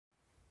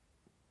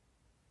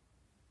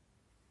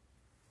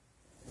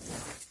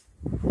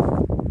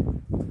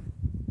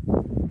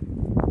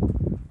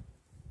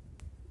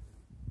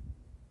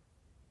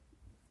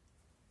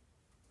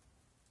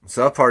What's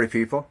up, party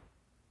people?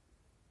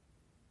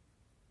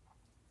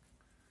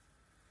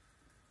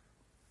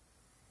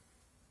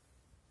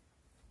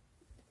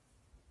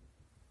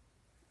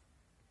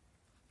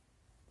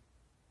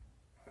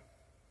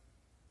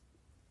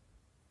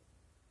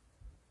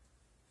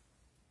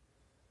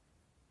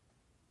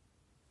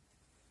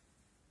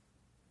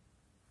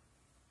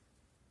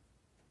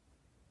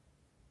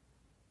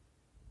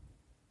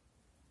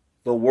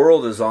 The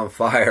world is on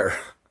fire.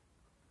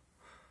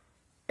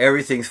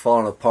 Everything's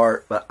falling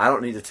apart, but I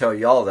don't need to tell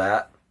y'all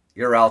that.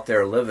 You're out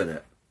there living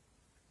it.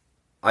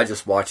 I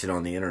just watch it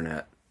on the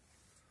internet.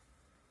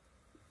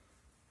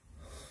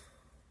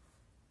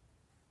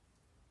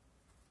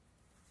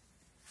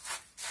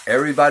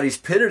 Everybody's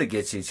pitted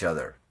against each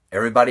other.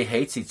 Everybody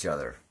hates each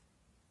other.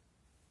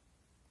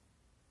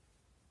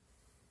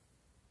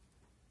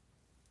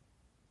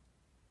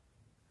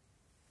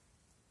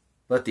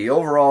 But the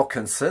overall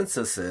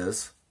consensus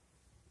is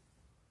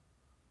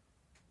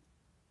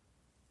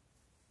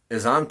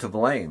I'm to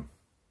blame.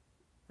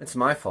 It's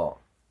my fault.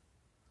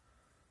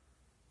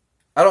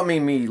 I don't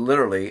mean me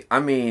literally. I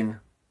mean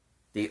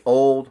the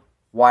old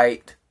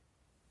white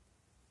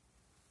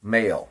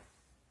male.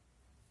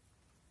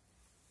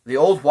 The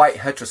old white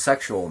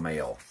heterosexual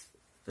male.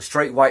 The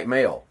straight white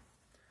male.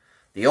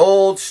 The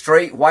old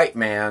straight white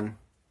man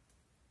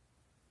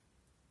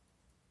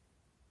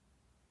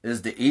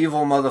is the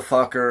evil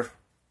motherfucker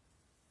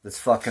that's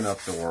fucking up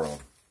the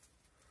world.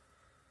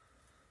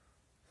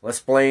 Let's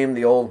blame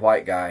the old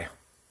white guy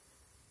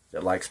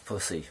that likes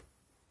pussy.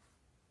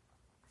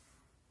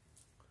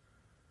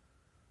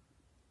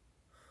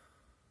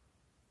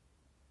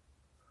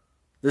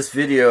 This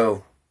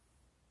video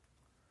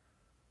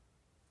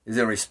is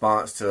in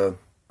response to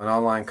an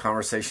online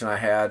conversation I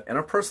had and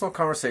a personal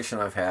conversation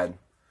I've had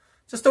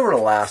just over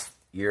the last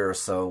year or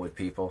so with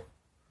people.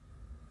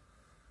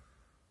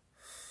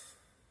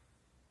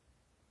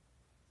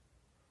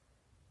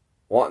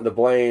 Wanting to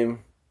blame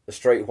the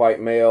straight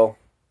white male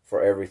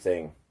for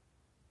everything.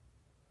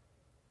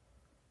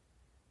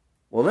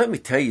 Well, let me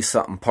tell you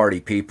something,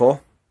 party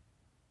people.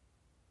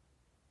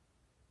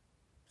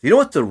 You know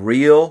what the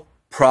real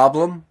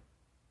problem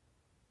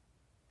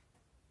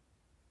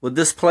with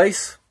this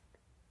place?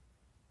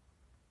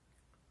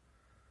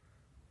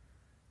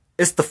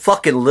 It's the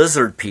fucking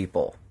lizard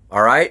people,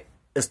 alright?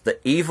 It's the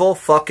evil,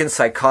 fucking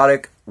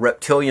psychotic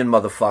reptilian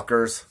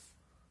motherfuckers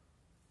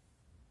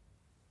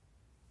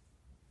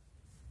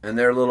and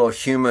their little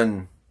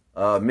human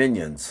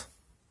minions.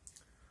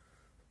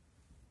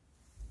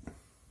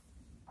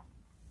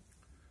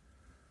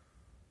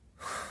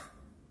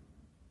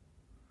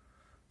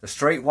 The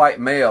straight white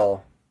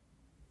male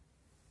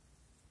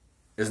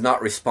is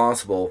not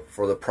responsible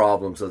for the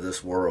problems of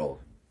this world.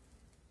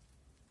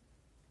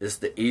 It's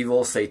the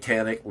evil,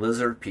 satanic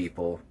lizard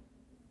people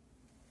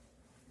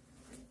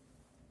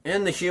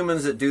and the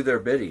humans that do their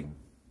bidding.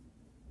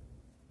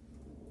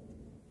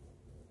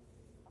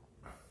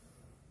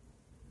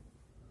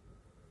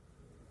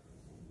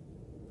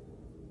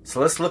 So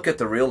let's look at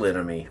the real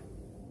enemy.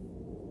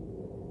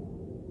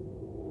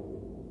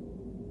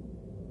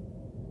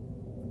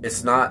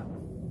 It's not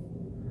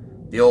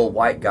the old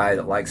white guy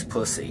that likes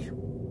pussy.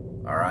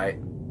 Alright?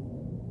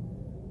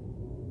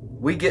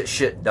 We get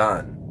shit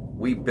done.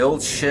 We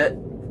build shit.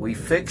 We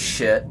fix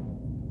shit.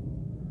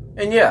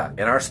 And yeah,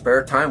 in our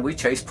spare time we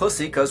chase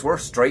pussy because we're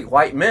straight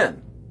white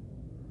men.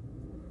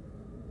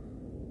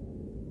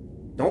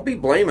 Don't be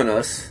blaming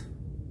us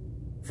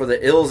for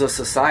the ills of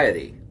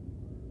society.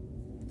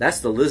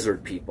 That's the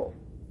lizard people.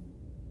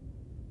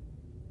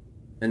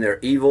 And they're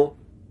evil,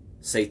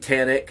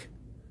 satanic,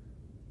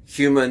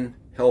 human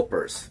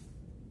helpers.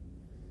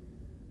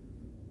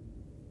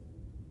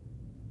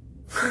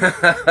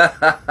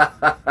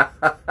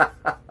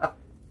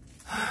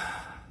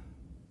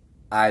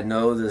 I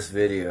know this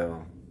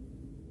video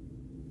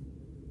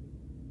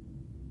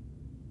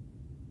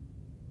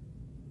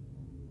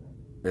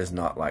is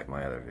not like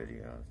my other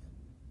videos.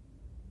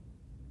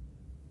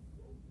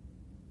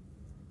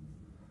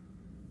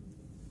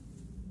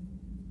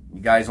 You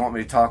guys want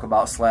me to talk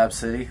about Slab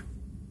City?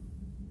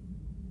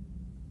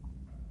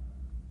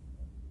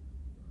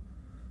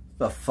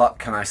 The fuck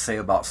can I say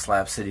about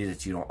Slab City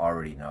that you don't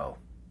already know?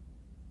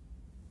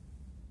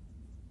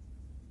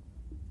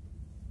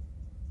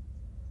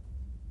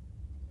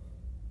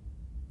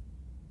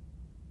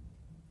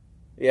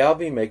 Yeah, I'll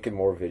be making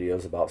more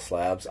videos about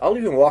slabs. I'll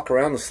even walk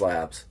around the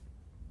slabs.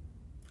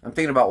 I'm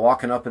thinking about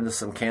walking up into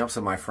some camps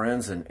of my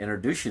friends and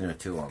introducing it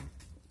to them.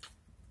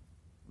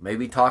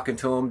 Maybe talking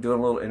to them, doing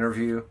a little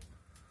interview.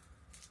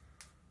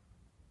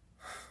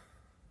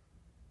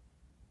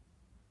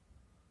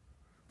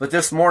 But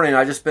this morning,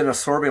 I've just been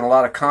absorbing a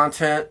lot of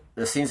content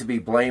that seems to be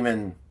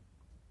blaming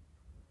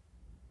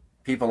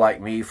people like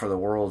me for the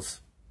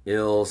world's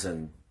ills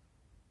and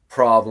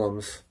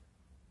problems.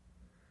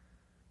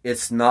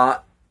 It's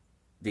not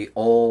the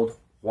old,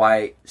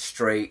 white,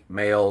 straight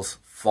male's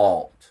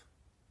fault.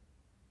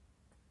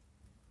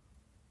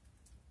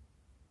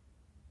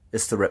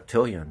 It's the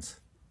reptilians.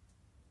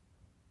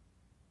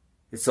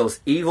 It's those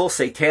evil,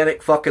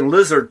 satanic fucking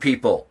lizard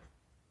people.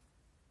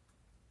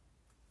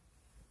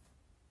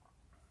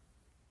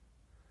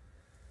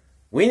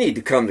 We need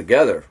to come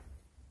together.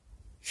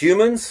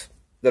 Humans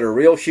that are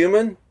real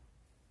human,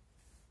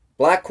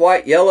 black,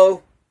 white,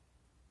 yellow,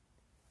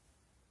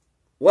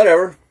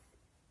 whatever.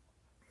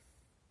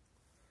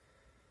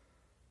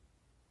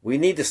 We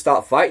need to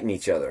stop fighting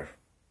each other.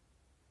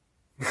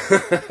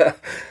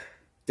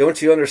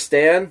 Don't you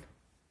understand?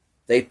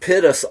 They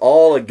pit us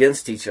all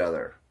against each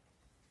other.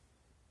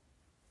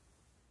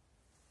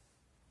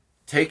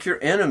 Take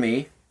your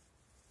enemy,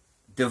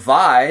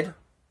 divide,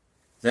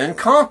 then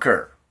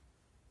conquer.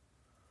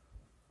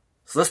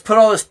 So let's put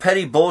all this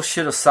petty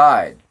bullshit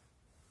aside.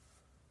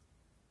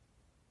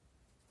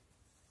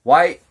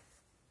 White,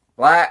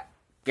 black,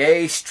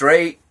 gay,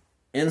 straight,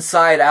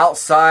 inside,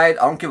 outside,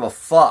 I don't give a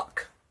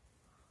fuck.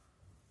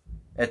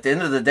 At the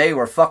end of the day,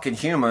 we're fucking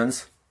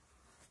humans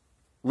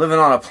living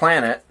on a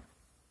planet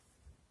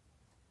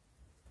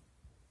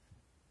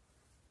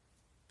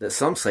that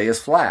some say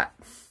is flat.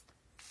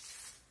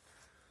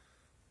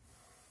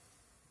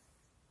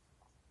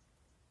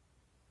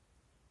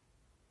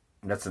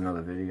 That's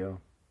another video.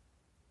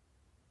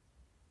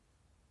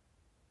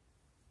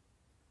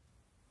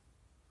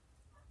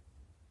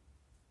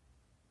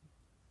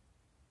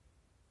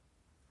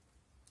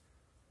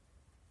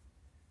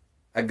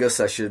 I guess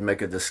I should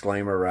make a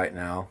disclaimer right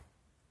now.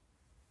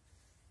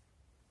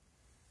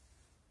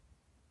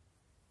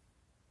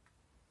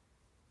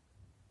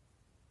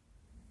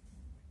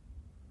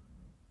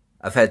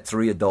 I've had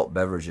 3 adult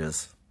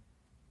beverages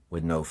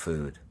with no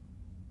food.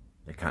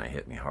 They kind of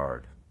hit me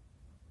hard.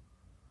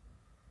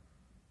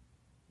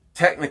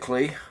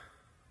 Technically,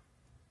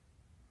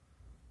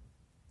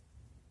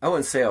 I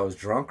wouldn't say I was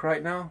drunk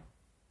right now.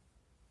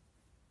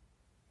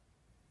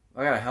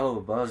 I got a hell of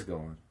a buzz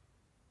going.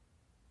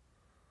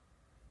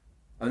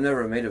 I've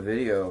never made a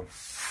video.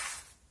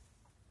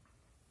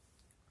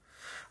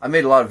 I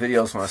made a lot of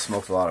videos when I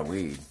smoked a lot of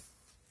weed.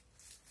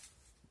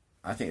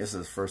 I think this is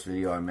the first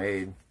video I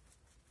made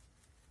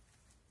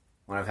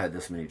when I've had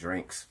this many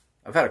drinks.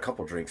 I've had a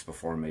couple drinks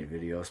before and made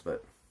videos,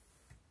 but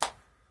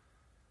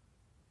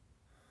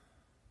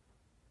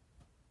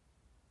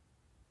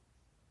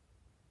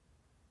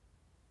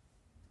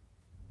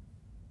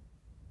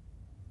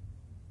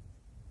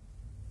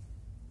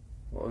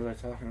what was I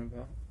talking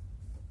about?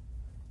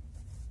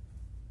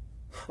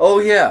 Oh,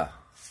 yeah.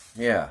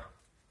 Yeah.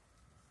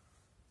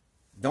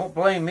 Don't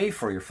blame me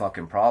for your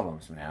fucking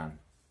problems, man.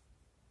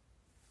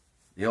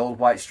 The old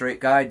white straight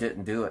guy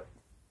didn't do it.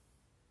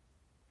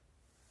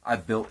 I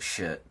built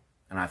shit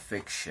and I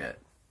fixed shit.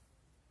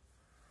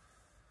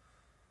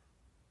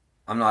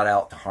 I'm not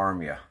out to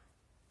harm you.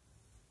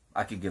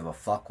 I could give a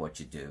fuck what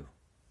you do.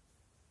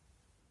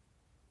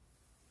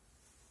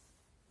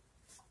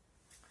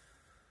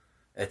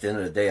 At the end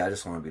of the day, I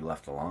just want to be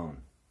left alone.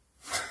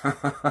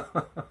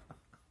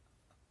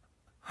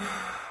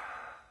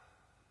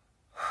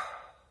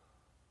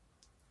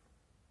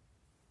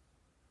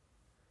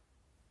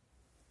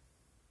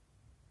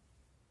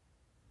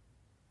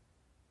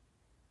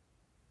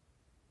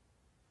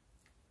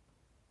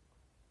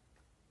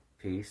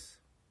 Peace.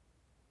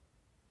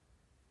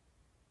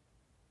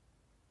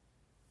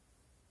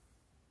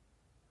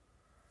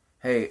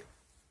 Hey,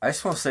 I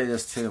just want to say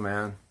this too,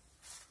 man.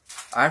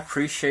 I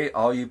appreciate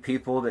all you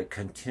people that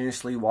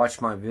continuously watch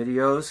my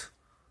videos,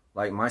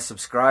 like my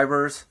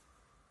subscribers,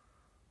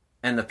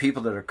 and the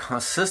people that are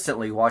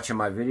consistently watching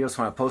my videos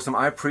when I post them.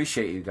 I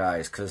appreciate you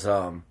guys, because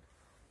I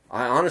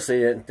honestly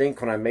didn't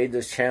think when I made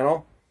this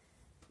channel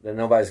that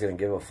nobody's going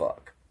to give a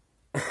fuck.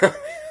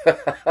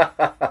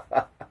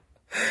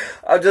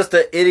 I'm just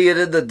an idiot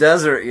in the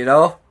desert, you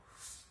know?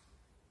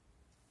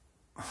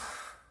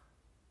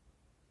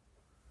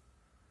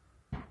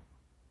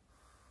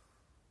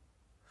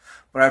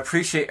 But I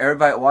appreciate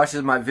everybody that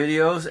watches my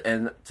videos,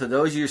 and to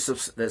those of you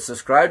that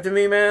subscribe to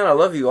me, man, I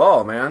love you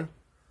all, man.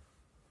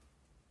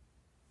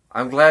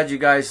 I'm glad you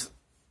guys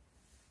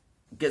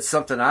get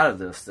something out of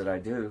this that I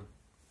do.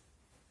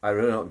 I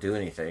really don't do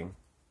anything.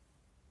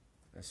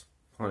 Just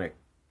point a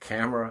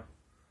camera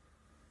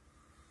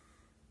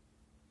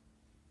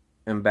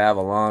and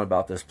babble on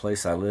about this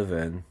place I live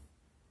in.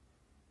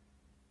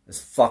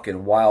 This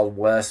fucking Wild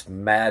West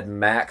Mad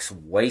Max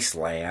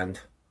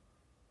wasteland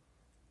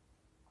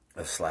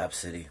of Slab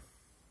City.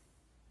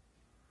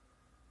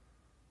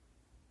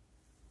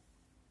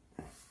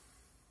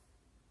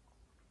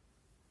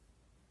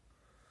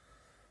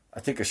 I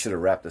think I should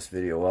have wrapped this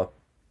video up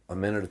a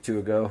minute or two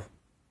ago.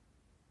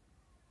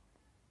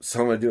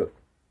 So I'm going to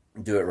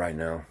do it right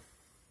now.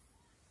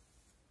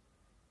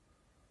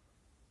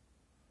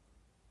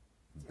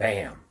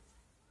 Bam.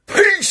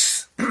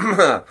 Peace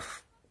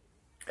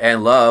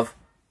and love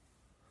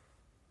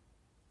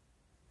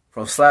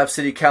from Slab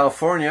City,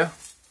 California,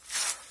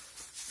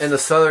 in the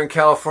Southern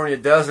California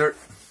desert,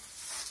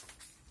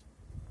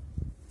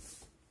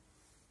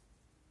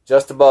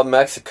 just above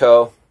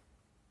Mexico.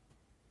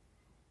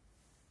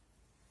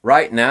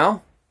 Right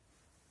now,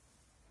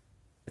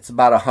 it's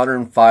about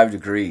 105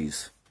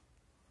 degrees.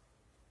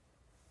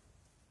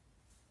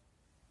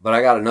 But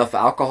I got enough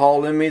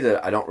alcohol in me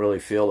that I don't really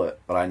feel it,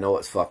 but I know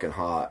it's fucking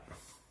hot.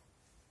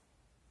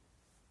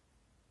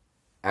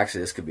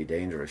 Actually, this could be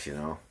dangerous, you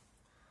know.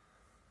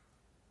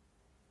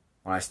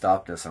 When I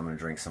stop this, I'm going to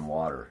drink some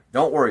water.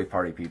 Don't worry,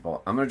 party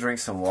people. I'm going to drink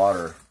some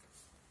water.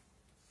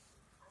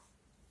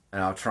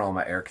 And I'll turn on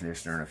my air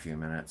conditioner in a few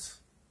minutes.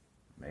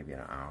 Maybe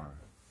an hour.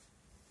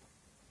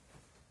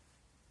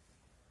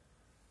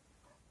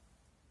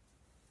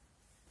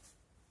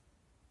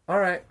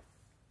 Alright.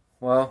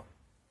 Well.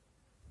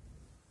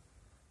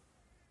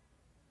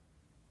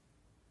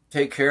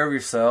 Take care of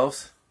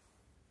yourselves.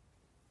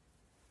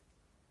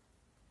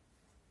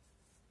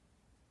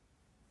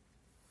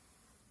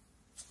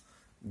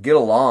 Get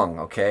along,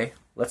 okay?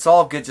 Let's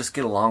all just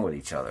get along with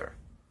each other.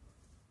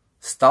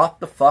 Stop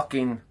the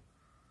fucking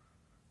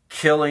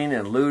killing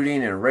and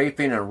looting and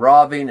raping and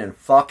robbing and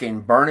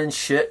fucking burning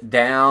shit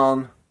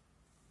down.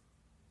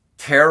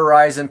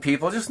 Terrorizing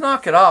people. Just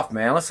knock it off,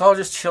 man. Let's all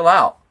just chill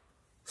out.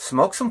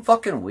 Smoke some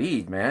fucking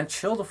weed, man.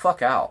 Chill the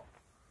fuck out.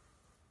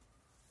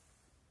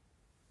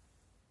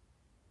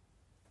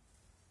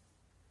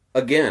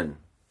 Again,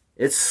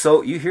 it's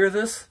so... You hear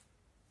this?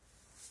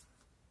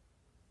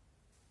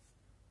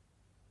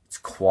 It's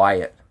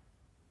quiet.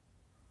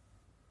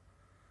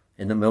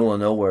 In the middle of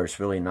nowhere, it's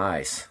really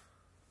nice.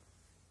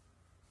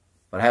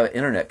 But I have an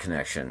internet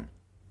connection.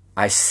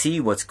 I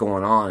see what's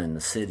going on in the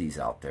cities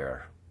out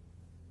there.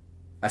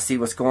 I see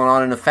what's going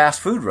on in the fast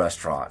food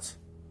restaurants.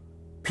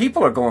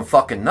 People are going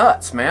fucking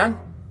nuts, man.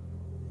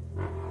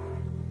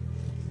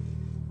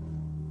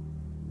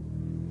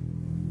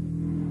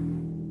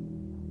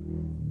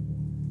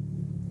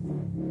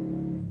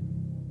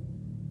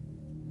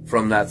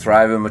 From that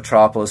thriving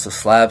metropolis of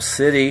Slab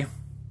City,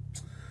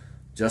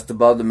 just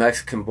above the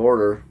Mexican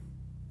border,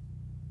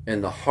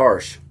 in the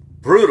harsh,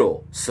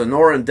 brutal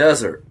Sonoran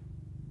Desert.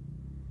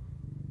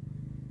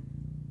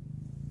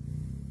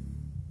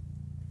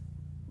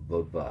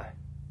 Bye-bye.